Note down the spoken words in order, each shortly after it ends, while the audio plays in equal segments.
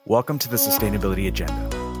Welcome to the Sustainability Agenda,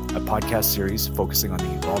 a podcast series focusing on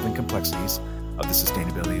the evolving complexities of the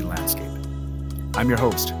sustainability landscape. I'm your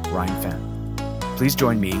host, Ryan Fan. Please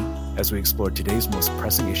join me as we explore today's most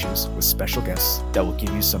pressing issues with special guests that will give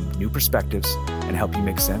you some new perspectives and help you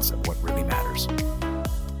make sense of what really matters.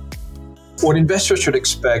 What investors should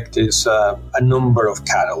expect is a number of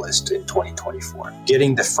catalysts in 2024.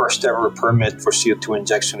 Getting the first ever permit for CO2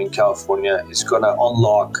 injection in California is going to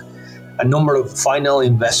unlock a number of final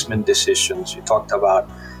investment decisions. You talked about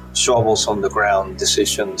shovels on the ground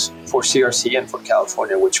decisions for CRC and for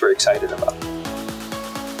California, which we're excited about.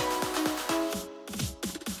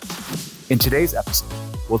 In today's episode,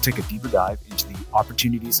 we'll take a deeper dive into the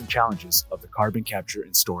opportunities and challenges of the carbon capture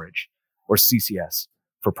and storage, or CCS,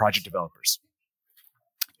 for project developers.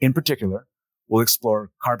 In particular, we'll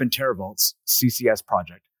explore Carbon TerraVault's CCS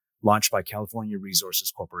project launched by California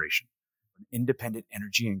Resources Corporation, an independent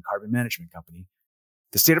energy and carbon management company.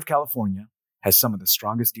 The state of California has some of the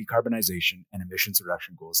strongest decarbonization and emissions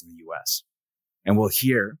reduction goals in the U.S. And we'll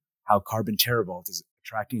hear how Carbon TerraVault is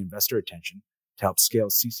attracting investor attention to help scale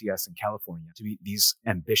CCS in California to meet these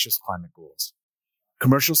ambitious climate goals.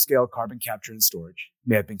 Commercial scale carbon capture and storage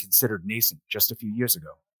may have been considered nascent just a few years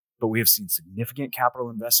ago, but we have seen significant capital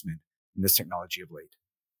investment in this technology of late.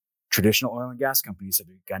 Traditional oil and gas companies have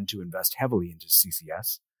begun to invest heavily into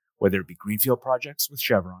CCS, whether it be greenfield projects with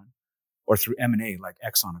Chevron or through M&A like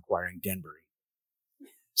Exxon acquiring Denbury.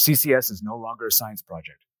 CCS is no longer a science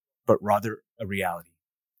project, but rather a reality.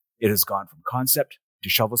 It has gone from concept to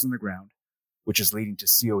shovels in the ground, which is leading to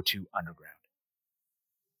CO2 underground.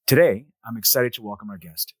 Today, I'm excited to welcome our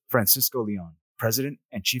guest, Francisco Leon, President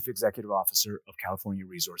and Chief Executive Officer of California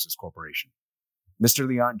Resources Corporation. Mr.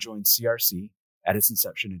 Leon joined CRC at its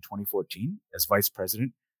inception in 2014 as Vice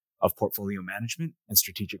President of Portfolio Management and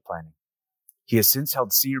Strategic Planning. He has since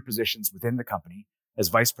held senior positions within the company as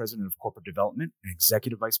Vice President of Corporate Development and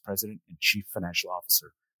Executive Vice President and Chief Financial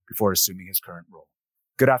Officer before assuming his current role.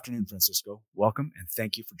 Good afternoon, Francisco. Welcome, and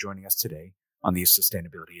thank you for joining us today on the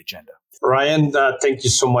Sustainability Agenda. Ryan, thank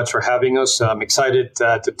you so much for having us. I'm excited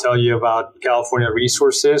to tell you about California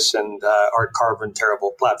Resources and our Carbon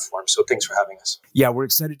TerraVault platform. So thanks for having us. Yeah, we're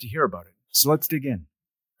excited to hear about it. So let's dig in.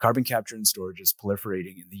 Carbon capture and storage is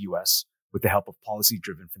proliferating in the U.S. with the help of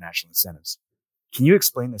policy-driven financial incentives. Can you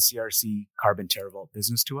explain the CRC Carbon TerraVault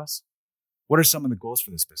business to us? What are some of the goals for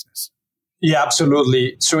this business? Yeah,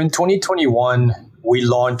 absolutely. So in 2021, we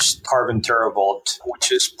launched Carbon TerraVault,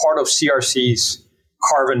 which is part of CRC's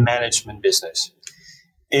carbon management business.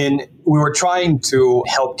 And we were trying to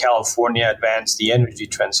help California advance the energy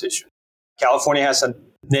transition. California has a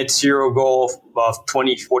net zero goal of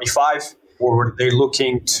 2045, where they're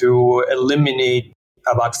looking to eliminate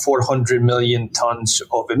about 400 million tons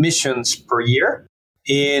of emissions per year.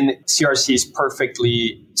 And CRC is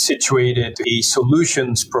perfectly situated to be a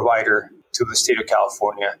solutions provider to the state of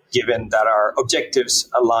California, given that our objectives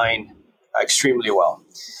align extremely well.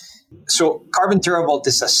 So Carbon TerraVault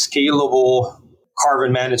is a scalable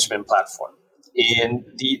carbon management platform. And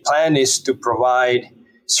the plan is to provide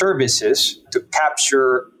services to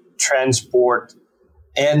capture, transport,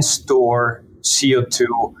 and store CO2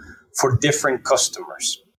 for different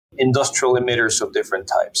customers, industrial emitters of different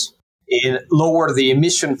types, and lower the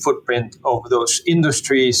emission footprint of those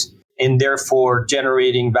industries, and therefore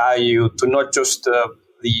generating value to not just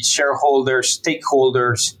the shareholders,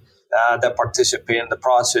 stakeholders that participate in the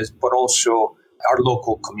process, but also our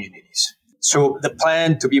local communities. So the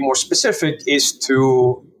plan, to be more specific, is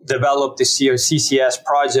to develop the CCS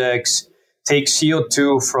projects, take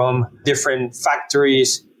CO2 from different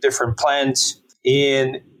factories, different plants,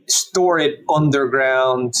 and store it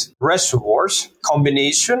underground reservoirs,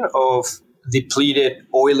 combination of depleted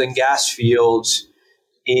oil and gas fields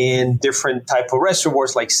and different type of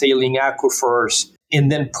reservoirs like saline aquifers,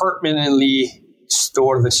 and then permanently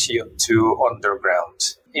store the CO2 underground.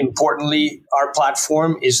 Importantly, our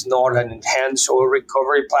platform is not an enhanced oil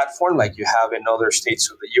recovery platform like you have in other states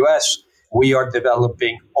of the U.S. We are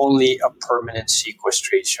developing only a permanent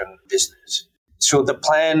sequestration business. So the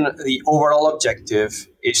plan, the overall objective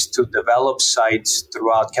is to develop sites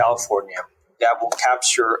throughout California that will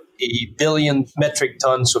capture 1 billion metric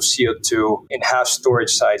tons of CO2 and have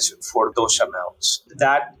storage sites for those amounts.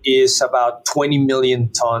 That is about 20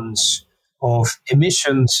 million tons of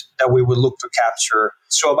emissions that we will look to capture.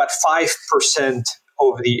 So about 5%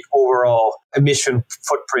 of the overall emission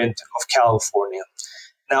footprint of California.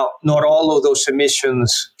 Now, not all of those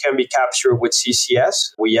emissions can be captured with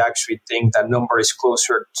CCS. We actually think that number is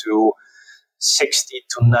closer to 60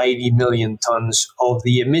 to 90 million tons of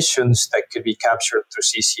the emissions that could be captured through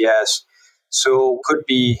CCS. So could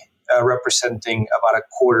be representing about a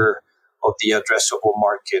quarter of the addressable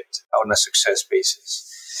market on a success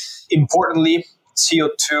basis. Importantly,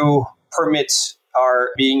 CO2 permits are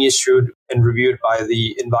being issued and reviewed by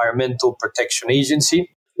the Environmental Protection Agency.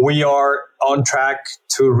 We are on track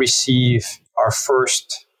to receive our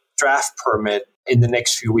first draft permit in the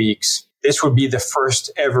next few weeks. This would be the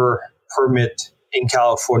first ever permit in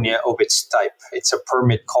California of its type. It's a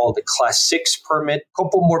permit called the Class 6 permit. A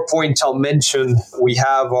couple more points I'll mention. We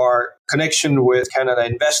have our connection with Canada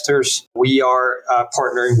investors. We are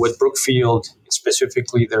partnering with Brookfield,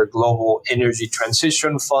 specifically their Global Energy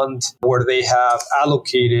Transition Fund, where they have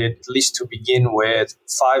allocated, at least to begin with,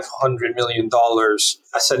 $500 million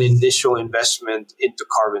as an initial investment into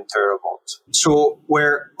Carbon TerraVault. So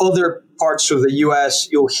where other parts of the US,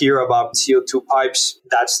 you'll hear about CO2 pipes,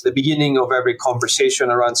 that's the beginning of every conversation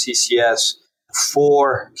around CCS.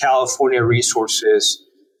 For California Resources,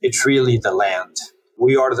 it's really the land.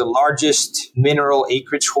 We are the largest mineral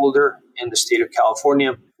acreage holder in the state of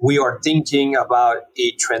California. We are thinking about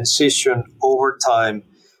a transition over time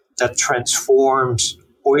that transforms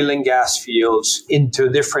oil and gas fields into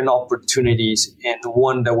different opportunities. And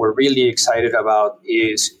one that we're really excited about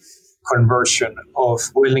is conversion of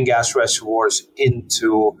oil and gas reservoirs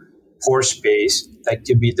into pore space that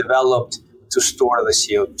can be developed to store the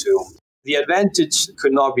CO2. The advantage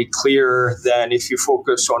could not be clearer than if you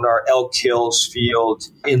focus on our Elk Hills field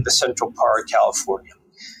in the central part of California.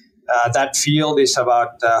 That field is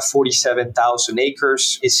about 47,000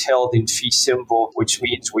 acres. It's held in fee simple, which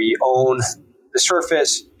means we own the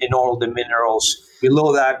surface and all the minerals.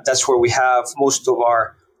 Below that, that's where we have most of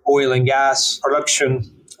our oil and gas production.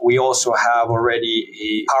 We also have already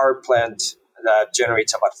a power plant that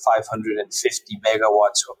generates about 550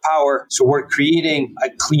 megawatts of power. So we're creating a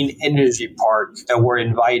clean energy park that we're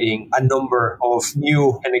inviting a number of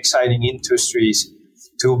new and exciting industries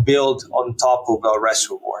to build on top of the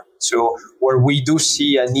reservoir. So where we do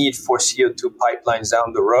see a need for CO2 pipelines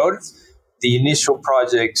down the road, the initial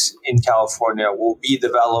projects in California will be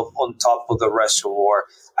developed on top of the reservoir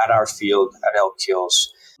at our field at Elk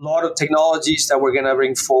Hills. A lot of technologies that we're going to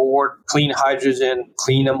bring forward: clean hydrogen,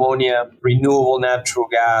 clean ammonia, renewable natural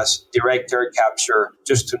gas, direct air capture,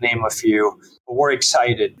 just to name a few. But we're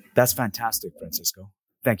excited. That's fantastic, Francisco.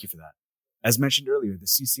 Thank you for that. As mentioned earlier, the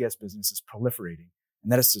CCS business is proliferating,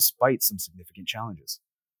 and that is despite some significant challenges.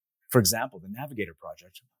 For example, the Navigator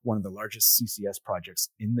project, one of the largest CCS projects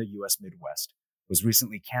in the U.S. Midwest, was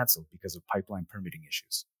recently canceled because of pipeline permitting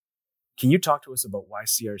issues. Can you talk to us about why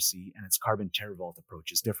CRC and its Carbon TerraVault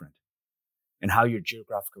approach is different, and how your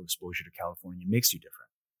geographical exposure to California makes you different?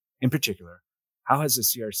 In particular, how has the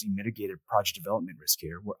CRC mitigated project development risk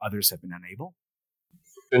here where others have been unable?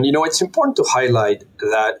 And it's important to highlight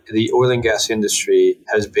that the oil and gas industry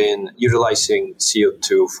has been utilizing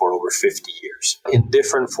CO2 for over 50 years. In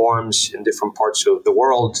different forms, in different parts of the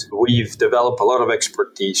world, we've developed a lot of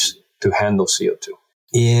expertise to handle CO2.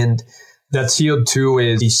 And that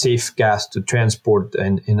CO2 is a safe gas to transport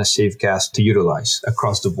and a safe gas to utilize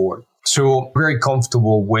across the board. So very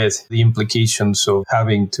comfortable with the implications of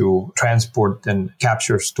having to transport and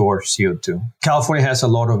capture, store CO2. California has a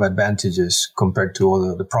lot of advantages compared to all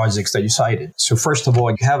of the projects that you cited. So first of all,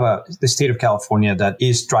 you have the state of California that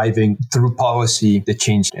is driving through policy the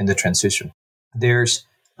change in the transition. There's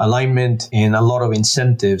alignment and a lot of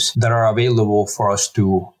incentives that are available for us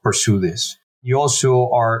to pursue this. You also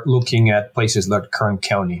are looking at places like Kern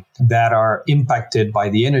County that are impacted by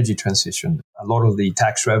the energy transition. A lot of the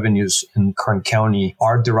tax revenues in Kern County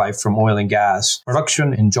are derived from oil and gas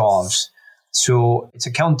production and jobs. So it's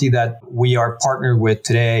a county that we are partnered with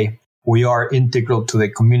today. We are integral to the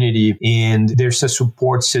community, and there's a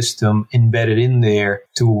support system embedded in there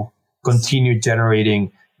to continue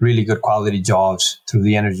generating really good quality jobs through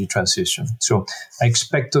the energy transition. So I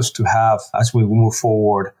expect us to have, as we move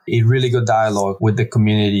forward, a really good dialogue with the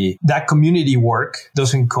community. That community work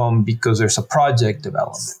doesn't come because there's a project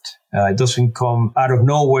development. It doesn't come out of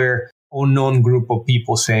nowhere, unknown group of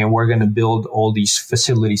people saying, we're going to build all these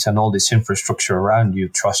facilities and all this infrastructure around you.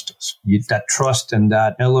 Trust us. That trust and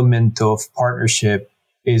that element of partnership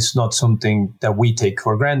is not something that we take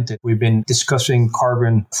for granted. We've been discussing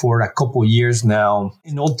carbon for a couple of years now.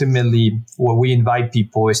 And ultimately, what we invite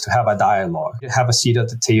people is to have a dialogue, have a seat at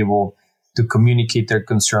the table, to communicate their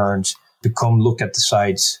concerns, to come look at the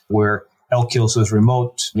sites where Elk Hills is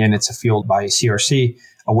remote. And it's a field by CRC,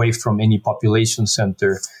 away from any population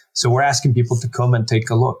center. So we're asking people to come and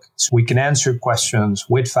take a look. So we can answer questions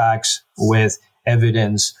with facts, with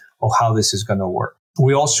evidence of how this is going to work.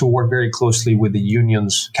 We also work very closely with the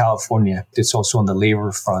unions, California. It's also on the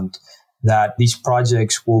labor front that these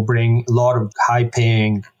projects will bring a lot of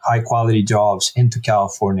high-paying, high-quality jobs into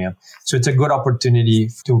California. So it's a good opportunity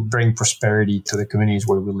to bring prosperity to the communities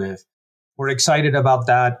where we live. We're excited about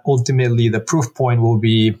that. Ultimately, the proof point will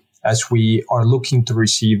be as we are looking to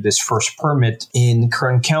receive this first permit in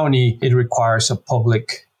Kern County, it requires a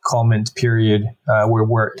public comment period,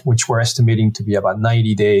 which we're estimating to be about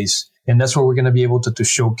 90 days. And that's where we're going to be able to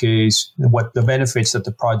showcase what the benefits that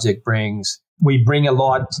the project brings. We bring a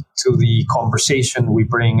lot to the conversation. We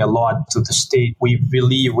bring a lot to the state. We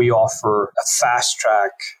believe we offer a fast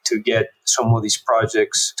track to get some of these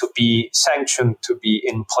projects to be sanctioned, to be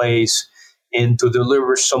in place, and to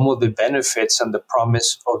deliver some of the benefits and the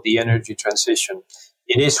promise of the energy transition.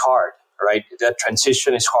 It is hard, right? That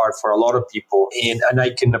transition is hard for a lot of people. And I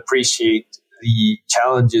can appreciate the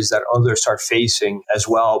challenges that others are facing as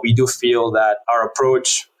well. We do feel that our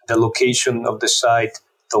approach, the location of the site,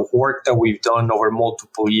 the work that we've done over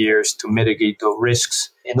multiple years to mitigate the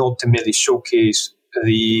risks and ultimately showcase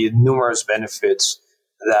the numerous benefits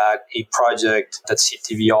that a project that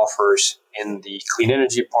CTV offers in the clean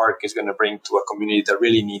energy park is going to bring to a community that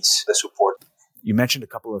really needs the support. You mentioned a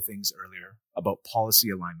couple of things earlier about policy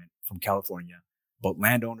alignment from California, about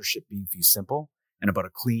land ownership being fee simple, and about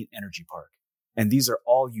a clean energy park. And these are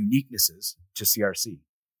all uniquenesses to CRC.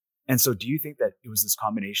 And so do you think that it was this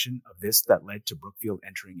combination of this that led to Brookfield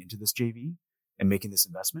entering into this JV and making this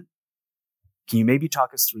investment? Can you maybe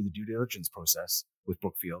talk us through the due diligence process with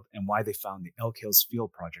Brookfield and why they found the Elk Hills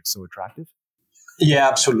Field project so attractive? Yeah,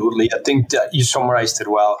 absolutely. I think that you summarized it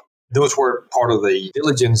well. Those were part of the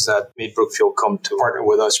diligence that made Brookfield come to partner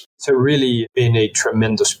with us. It's really been a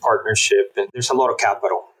tremendous partnership, and there's a lot of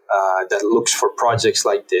capital that looks for projects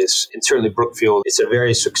like this. And certainly Brookfield is a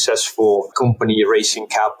very successful company raising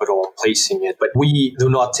capital, placing it. But we do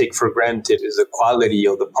not take for granted the quality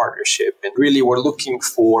of the partnership. And really, we're looking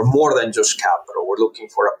for more than just capital. We're looking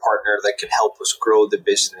for a partner that can help us grow the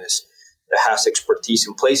business, that has expertise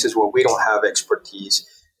in places where we don't have expertise,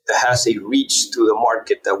 that has a reach to the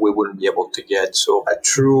market that we wouldn't be able to get. So a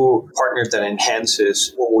true partner that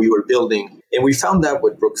enhances what we were building. And we found that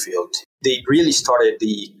with Brookfield. They really started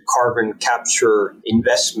the carbon capture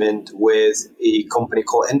investment with a company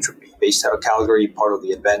called Entropy, based out of Calgary, part of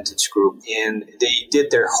the Advantage Group. And they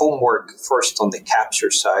did their homework first on the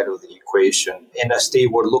capture side of the equation. And as they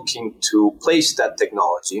were looking to place that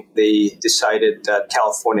technology, they decided that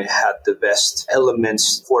California had the best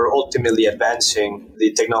elements for ultimately advancing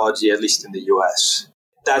the technology, at least in the US.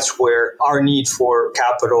 That's where our need for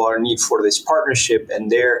capital, our need for this partnership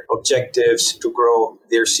and their objectives to grow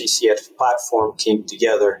their CCS platform came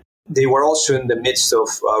together. They were also in the midst of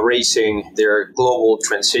raising their global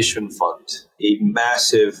transition fund, a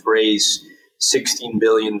massive raise, $16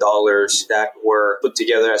 billion that were put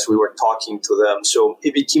together as we were talking to them. So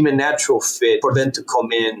it became a natural fit for them to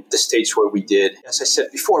come in the states where we did. As I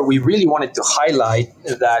said before, we really wanted to highlight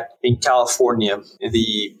that in California,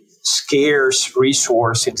 the scarce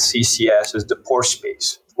resource in CCS is the pore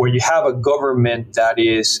space, where you have a government that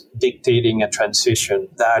is dictating a transition,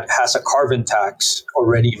 that has a carbon tax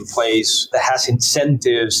already in place, that has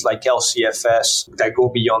incentives like LCFS that go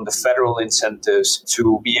beyond the federal incentives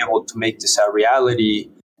to be able to make this a reality.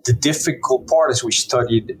 The difficult part as we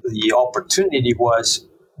studied the opportunity was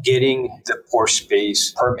getting the pore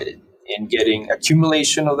space permitted and getting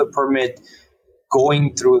accumulation of the permit,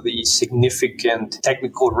 going through the significant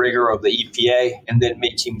technical rigor of the EPA, and then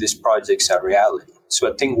making these projects a reality.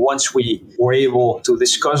 So I think once we were able to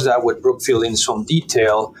discuss that with Brookfield in some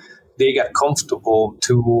detail, they got comfortable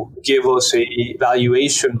to give us a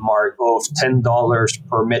valuation mark of $10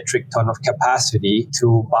 per metric ton of capacity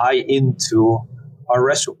to buy into our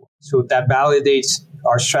reservoir. So that validates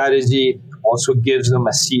our strategy, also gives them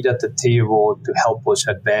a seat at the table to help us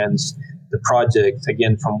advance the project,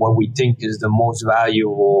 again, from what we think is the most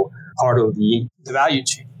valuable part of the value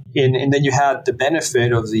chain. And then you had the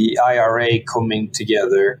benefit of the IRA coming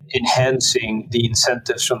together, enhancing the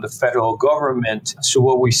incentives from the federal government. So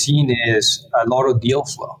what we've seen is a lot of deal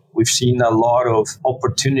flow. We've seen a lot of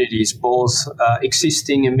opportunities, both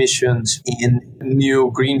existing emissions and new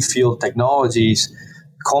greenfield technologies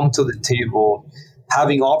come to the table,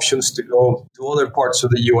 having options to go to other parts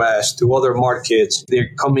of the U.S., to other markets.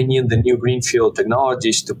 They're coming in the new greenfield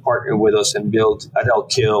technologies to partner with us and build at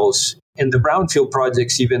Elk Hills. And the brownfield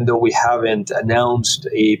projects, even though we haven't announced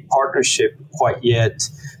a partnership quite yet,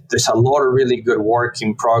 there's a lot of really good work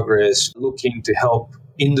in progress looking to help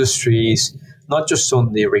industries, not just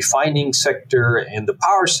on the refining sector and the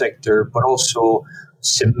power sector, but also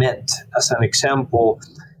cement, as an example.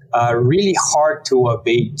 Really hard to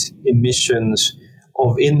abate emissions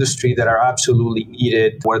of industry that are absolutely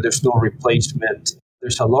needed, where there's no replacement.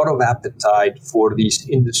 There's a lot of appetite for these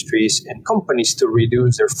industries and companies to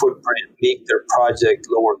reduce their footprint, make their project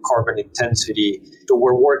lower carbon intensity. So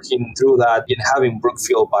we're working through that in having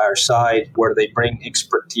Brookfield by our side, where they bring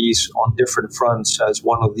expertise on different fronts as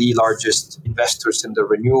one of the largest investors in the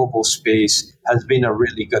renewable space has been a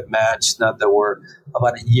really good match. Now that we're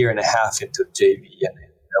about a year and a half into JV and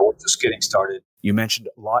we're just getting started. You mentioned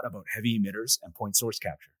a lot about heavy emitters and point source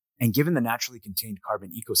capture. And given the naturally contained carbon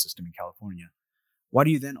ecosystem in California, why do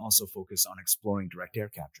you then also focus on exploring direct air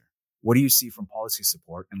capture? What do you see from policy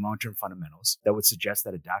support and long-term fundamentals that would suggest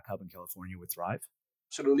that a DAC hub in California would thrive?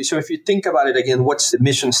 Absolutely. So if you think about it again, what's the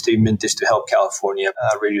mission statement is to help California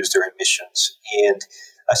reduce their emissions. And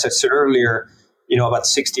as I said earlier, about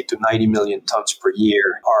 60 to 90 million tons per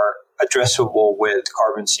year are addressable with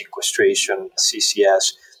carbon sequestration,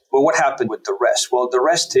 CCS. But what happened with the rest? Well, the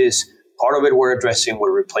rest is part of it we're addressing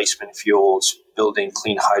with replacement fuels, building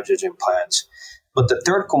clean hydrogen plants. But the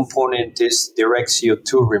third component is direct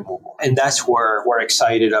CO2 removal. And that's where we're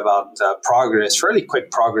excited about progress, really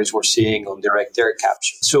quick progress we're seeing on direct air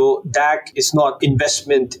capture. So DAC is not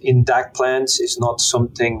investment in DAC plants, is not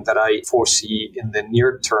something that I foresee in the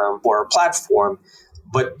near term for our platform.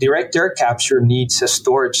 But direct air capture needs a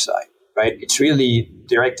storage site, right? It's really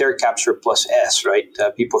direct air capture plus S, right?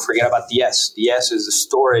 People forget about the S. The S is the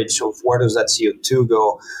storage of where does that CO2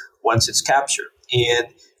 go once it's captured. And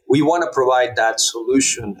we want to provide that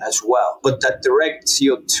solution as well. But that direct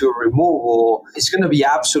CO2 removal is going to be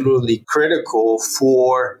absolutely critical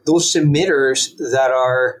for those emitters that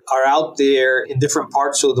are out there in different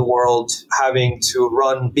parts of the world having to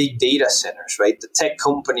run big data centers, right? The tech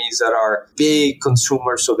companies that are big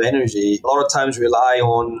consumers of energy a lot of times rely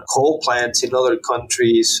on coal plants in other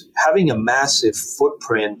countries. Having a massive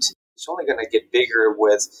footprint is only going to get bigger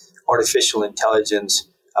with artificial intelligence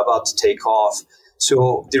about to take off.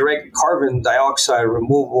 So direct carbon dioxide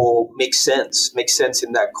removal makes sense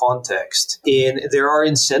in that context. And there are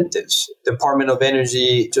incentives. The Department of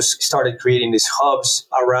Energy just started creating these hubs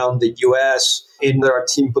around the U.S. And our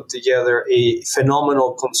team put together a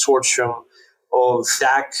phenomenal consortium of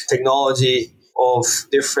DAC technology, of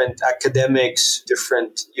different academics,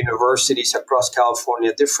 different universities across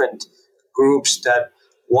California, different groups that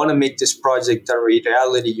want to make this project a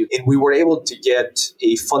reality. And we were able to get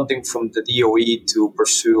a funding from the DOE to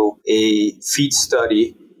pursue a FEED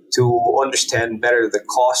study to understand better the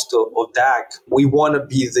cost of DAC. We want to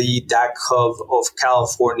be the DAC hub of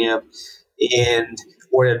California, and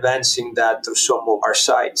we're advancing that through some of our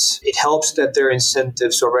sites. It helps that there are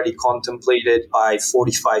incentives already contemplated by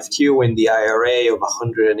 45Q in the IRA of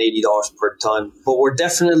 $180 per ton. But we're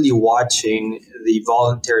definitely watching the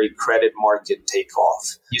voluntary credit market take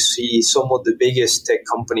off. You see some of the biggest tech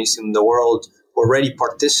companies in the world already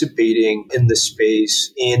participating in the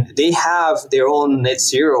space, and they have their own net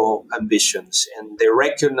zero ambitions, and they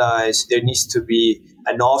recognize there needs to be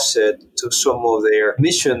an offset to some of their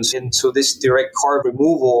emissions. And so this direct carbon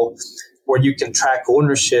removal, where you can track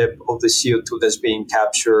ownership of the CO2 that's being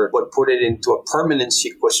captured, but put it into a permanent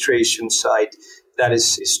sequestration site that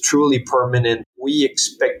is truly permanent, we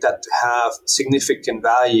expect that to have significant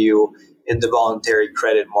value in the voluntary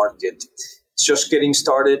credit market. It's just getting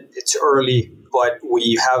started. It's early, but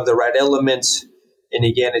we have the right elements. And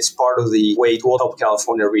again, it's part of the way to help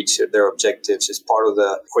California reach their objectives. It's part of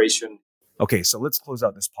the equation. Okay, so let's close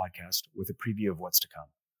out this podcast with a preview of what's to come.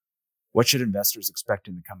 What should investors expect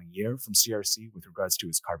in the coming year from CRC with regards to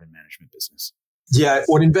its carbon management business? Yeah,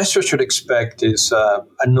 what investors should expect is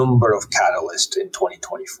a number of catalysts in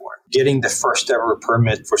 2024. Getting the first ever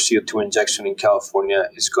permit for CO2 injection in California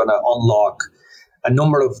is going to unlock a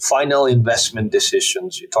number of final investment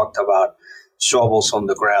decisions. You talked about shovels on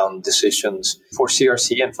the ground decisions for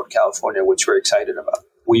CRC and for California, which we're excited about.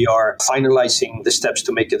 We are finalizing the steps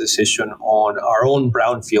to make a decision on our own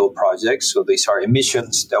brownfield projects. So these are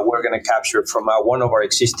emissions that we're going to capture from one of our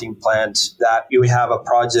existing plants, that you have a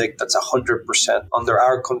project that's 100% under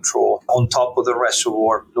our control on top of the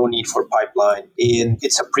reservoir, no need for pipeline. And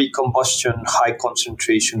it's a pre-combustion, high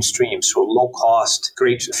concentration stream. So low cost,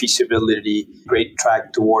 great feasibility, great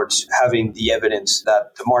track towards having the evidence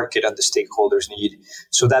that the market and the stakeholders need.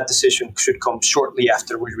 So that decision should come shortly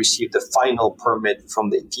after we receive the final permit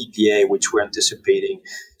from the PPA, which we're anticipating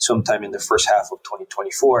sometime in the first half of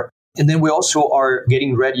 2024. And then we also are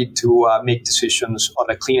getting ready to make decisions on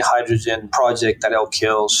a clean hydrogen project at Elk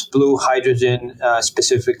Hills, blue hydrogen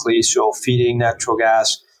specifically, so feeding natural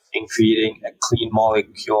gas in creating a clean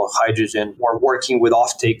molecule of hydrogen. We're working with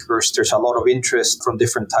off-takers. There's a lot of interest from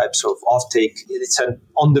different types of off-take. It's an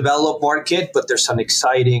undeveloped market, but there's an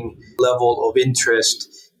exciting level of interest.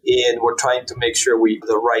 And we're trying to make sure we have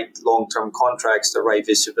the right long-term contracts, the right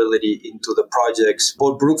visibility into the projects.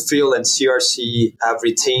 Both Brookfield and CRC have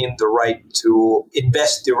retained the right to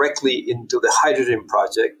invest directly into the hydrogen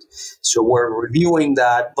project. So we're reviewing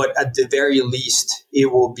that, but at the very least,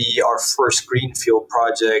 it will be our first greenfield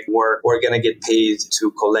project where we're going to get paid to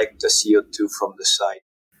collect the CO2 from the site.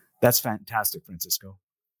 That's fantastic, Francisco.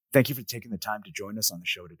 Thank you for taking the time to join us on the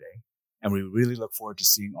show today. And we really look forward to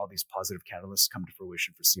seeing all these positive catalysts come to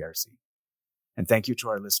fruition for CRC. And thank you to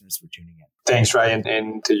our listeners for tuning in. Thanks, Ryan.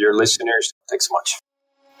 And to your listeners, thanks so much.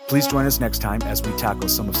 Please join us next time as we tackle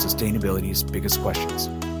some of sustainability's biggest questions,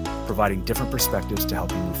 providing different perspectives to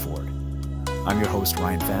help you move forward. I'm your host,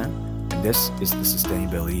 Ryan Fan, and this is the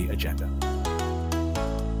Sustainability Agenda.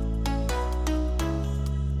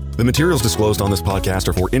 The materials disclosed on this podcast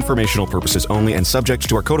are for informational purposes only and subject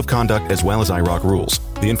to our code of conduct as well as IROC rules.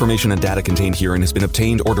 The information and data contained herein has been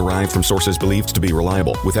obtained or derived from sources believed to be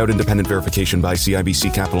reliable, without independent verification by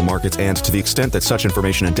CIBC Capital Markets, and to the extent that such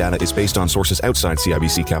information and data is based on sources outside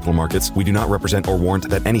CIBC Capital Markets, we do not represent or warrant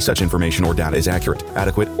that any such information or data is accurate,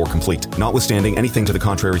 adequate, or complete. Notwithstanding anything to the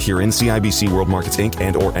contrary herein, CIBC World Markets Inc.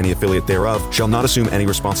 and or any affiliate thereof shall not assume any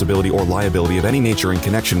responsibility or liability of any nature in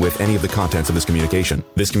connection with any of the contents of this communication.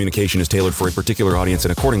 This communication is tailored for a particular audience,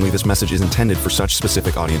 and accordingly this message is intended for such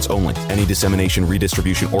specific audience only. Any dissemination,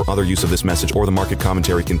 redistribution, or other use of this message or the market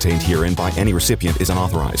commentary contained herein by any recipient is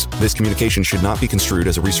unauthorized. This communication should not be construed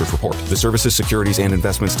as a research report. The services, securities, and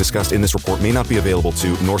investments discussed in this report may not be available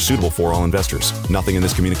to nor suitable for all investors. Nothing in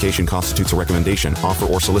this communication constitutes a recommendation, offer,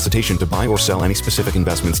 or solicitation to buy or sell any specific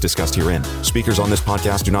investments discussed herein. Speakers on this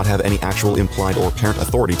podcast do not have any actual, implied, or apparent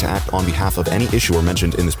authority to act on behalf of any issuer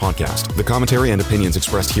mentioned in this podcast. The commentary and opinions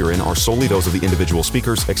expressed herein are solely those of the individual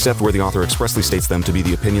speakers, except where the author expressly states them to be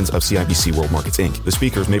the opinions of CIBC World Markets Inc. The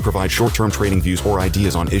speakers may provide short-term trading views or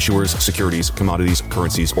ideas on issuers, securities, commodities,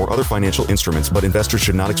 currencies, or other financial instruments, but investors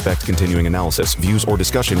should not expect continuing analysis, views, or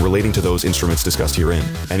discussion relating to those instruments discussed herein.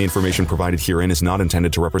 Any information provided herein is not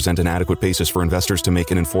intended to represent an adequate basis for investors to make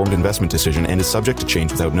an informed investment decision and is subject to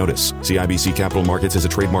change without notice. CIBC Capital Markets is a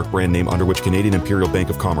trademark brand name under which Canadian Imperial Bank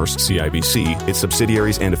of Commerce, CIBC, its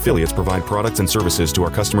subsidiaries and affiliates provide products and services to our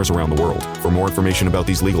customers around the world. For more information about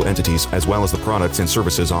these legal entities, as well as the products and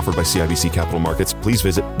services offered by CIBC Capital Markets, please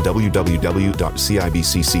visit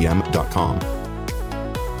www.cibccm.com.